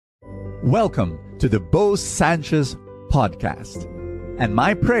Welcome to the Bo Sanchez podcast. And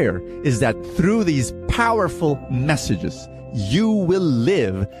my prayer is that through these powerful messages, you will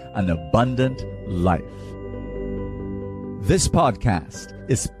live an abundant life. This podcast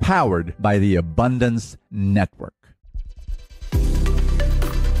is powered by the Abundance Network.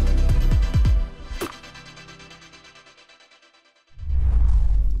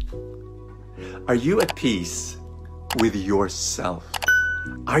 Are you at peace with yourself?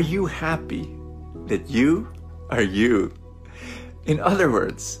 Are you happy that you are you? In other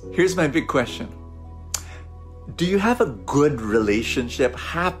words, here's my big question. Do you have a good relationship,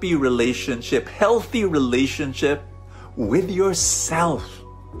 happy relationship, healthy relationship with yourself?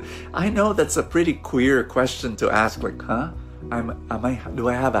 I know that's a pretty queer question to ask, like, do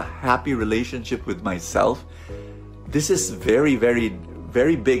I have a happy relationship with myself? This is very, very,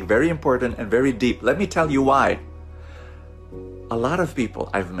 very big, very important, and very deep. Let me tell you why. A lot of people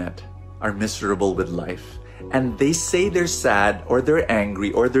I've met are miserable with life, and they say they're sad or they're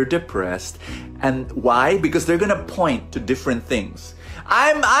angry or they're depressed. And why? Because they're gonna point to different things.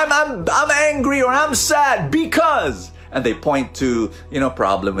 I'm angry or I'm sad because, and they point to,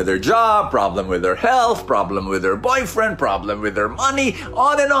 problem with their job, problem with their health, problem with their boyfriend, problem with their money,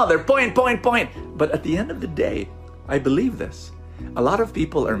 on and on. They're point. But at the end of the day, I believe this. A lot of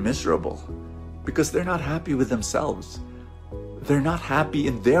people are miserable because they're not happy with themselves. They're not happy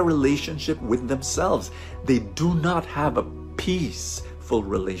in their relationship with themselves. They do not have a peaceful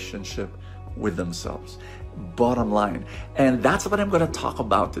relationship with themselves. Bottom line. And that's what I'm going to talk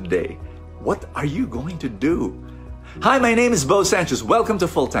about today. What are you going to do? Hi, my name is Bo Sanchez. Welcome to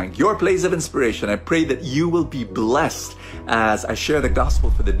Full Tank, your place of inspiration. I pray that you will be blessed as I share the gospel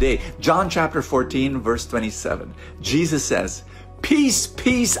for the day. John chapter 14, verse 27. Jesus says, "Peace,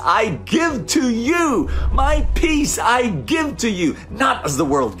 peace I give to you. My peace I give to you, not as the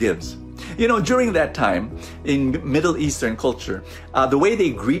world gives." During that time in Middle Eastern culture, the way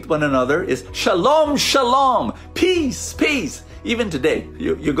they greet one another is shalom, shalom, peace, peace. Even today,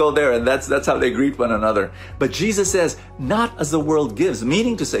 you go there and that's how they greet one another. But Jesus says, not as the world gives,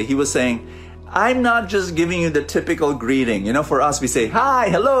 meaning to say, he was saying, I'm not just giving you the typical greeting. For us, we say, hi,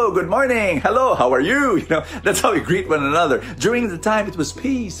 hello, good morning, hello, how are you? That's how we greet one another. During the time, it was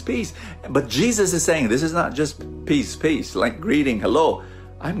peace, peace. But Jesus is saying, this is not just peace, peace, like greeting, hello.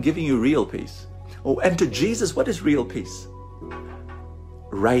 I'm giving you real peace. Oh, and to Jesus, what is real peace?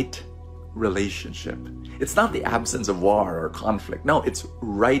 Right relationship. It's not the absence of war or conflict. No, it's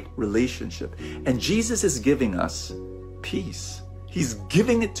right relationship. And Jesus is giving us peace. He's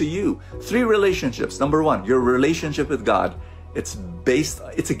giving it to you. 3 relationships. Number 1, your relationship with God. It's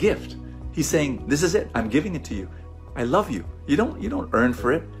a gift. He's saying, this is it. I'm giving it to you. I love you. You don't earn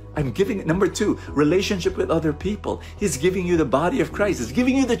for it. I'm giving it. Number 2, relationship with other people. He's giving you the body of Christ. He's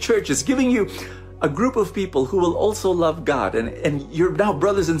giving you the church. He's giving you a group of people who will also love God. And you're now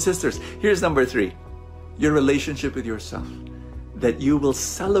brothers and sisters. Here's number 3, your relationship with yourself. That you will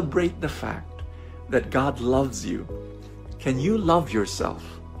celebrate the fact that God loves you. Can you love yourself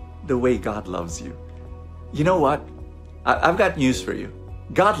the way God loves you? You know what? I've got news for you.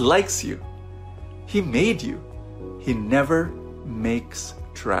 God likes you. He made you. He never makes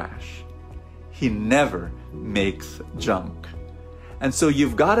trash. He never makes junk. And so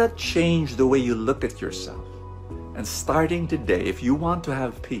you've got to change the way you look at yourself. And starting today, if you want to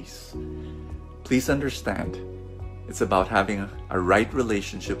have peace, please understand it's about having a right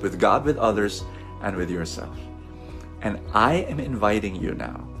relationship with God, with others, and with yourself. And I am inviting you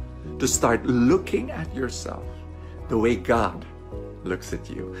now to start looking at yourself the way God looks at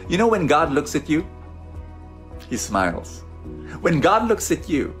you. When God looks at you, He smiles. When God looks at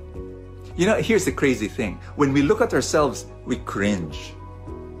you, here's the crazy thing. When we look at ourselves, we cringe.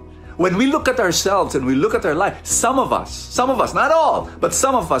 When we look at ourselves and we look at our life, some of us, not all, but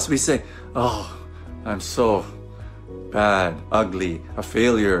some of us, we say, oh, I'm so bad, ugly, a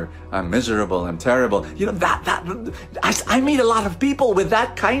failure, I'm miserable, I'm terrible. I meet a lot of people with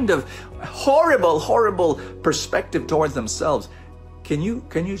that kind of horrible perspective towards themselves. Can you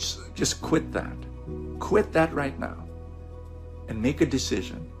just quit that? Quit that right now and make a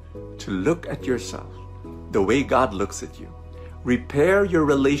decision to look at yourself the way God looks at you. Repair your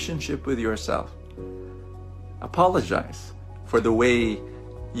relationship with yourself. Apologize for the way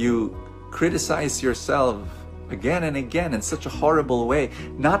you criticize yourself again and again in such a horrible way,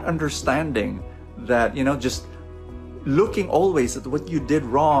 not understanding that, just looking always at what you did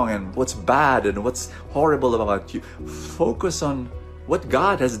wrong and what's bad and what's horrible about you. Focus on what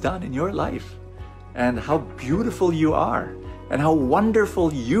God has done in your life and how beautiful you are and how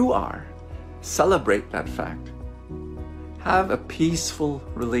wonderful you are. Celebrate that fact. Have a peaceful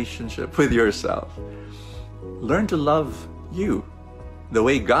relationship with yourself. Learn to love you the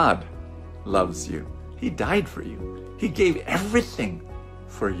way God loves you. He died for you. He gave everything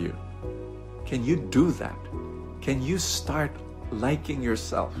for you. Can you do that? Can you start liking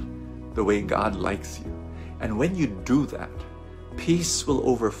yourself the way God likes you? And when you do that, peace will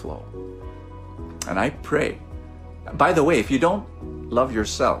overflow. And I pray, by the way, if you don't love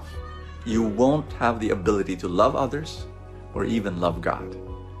yourself, you won't have the ability to love others or even love God.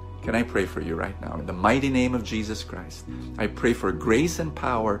 Can I pray for you right now? In the mighty name of Jesus Christ, I pray for grace and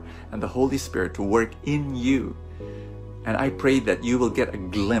power and the Holy Spirit to work in you. And I pray that you will get a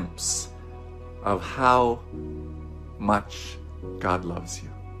glimpse of how much God loves you,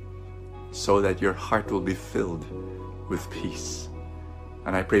 so that your heart will be filled with peace.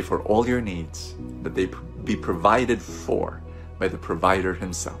 And I pray for all your needs, that they be provided for by the provider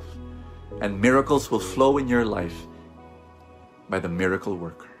himself. And miracles will flow in your life by the miracle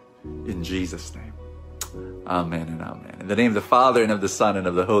worker. In Jesus' name. Amen and amen. In the name of the Father, and of the Son, and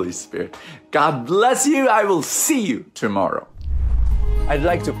of the Holy Spirit. God bless you. I will see you tomorrow. I'd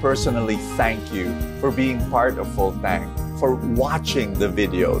like to personally thank you for being part of Full Tank, for watching the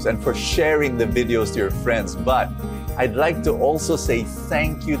videos, and for sharing the videos to your friends. But I'd like to also say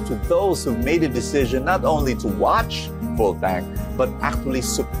thank you to those who made a decision not only to watch Full Tank, but actually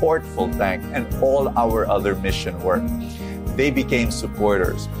support Full Tank and all our other mission work. They became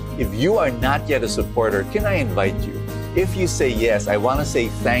supporters. If you are not yet a supporter, can I invite you? If you say yes, I want to say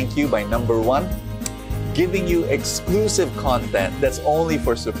thank you by number one, giving you exclusive content that's only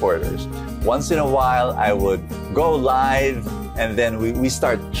for supporters. Once in a while, I would go live and then we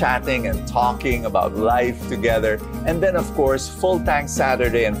start chatting and talking about life together. And then, of course, Full Tank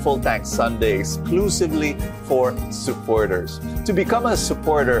Saturday and Full Tank Sunday exclusively for supporters. To become a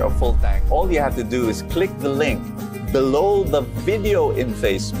supporter of Full Tank, all you have to do is click the link below the video in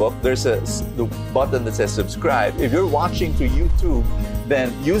Facebook. There's the button that says subscribe. If you're watching through YouTube,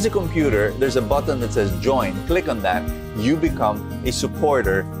 then use a computer. There's a button that says join. Click on that. You become a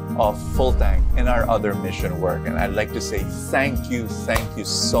supporter of Full Tank and our other mission work. And I'd like to say thank you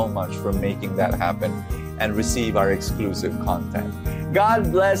so much for making that happen and receive our exclusive content. God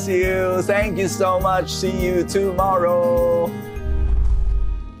bless you. Thank you so much. See you tomorrow.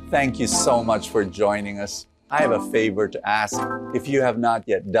 Thank you so much for joining us. I have a favor to ask. If you have not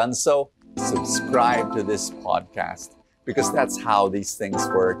yet done so, subscribe to this podcast, because that's how these things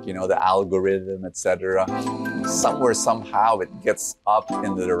work, you know, the algorithm, etc. Somewhere, somehow it gets up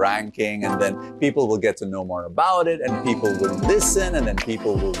into the ranking, and then people will get to know more about it, and people will listen, and then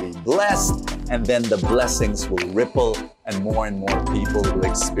people will be blessed, and then the blessings will ripple, and more people will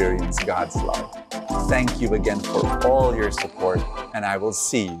experience God's love. Thank you again for all your support, and I will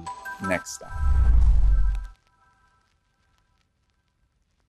see you next time.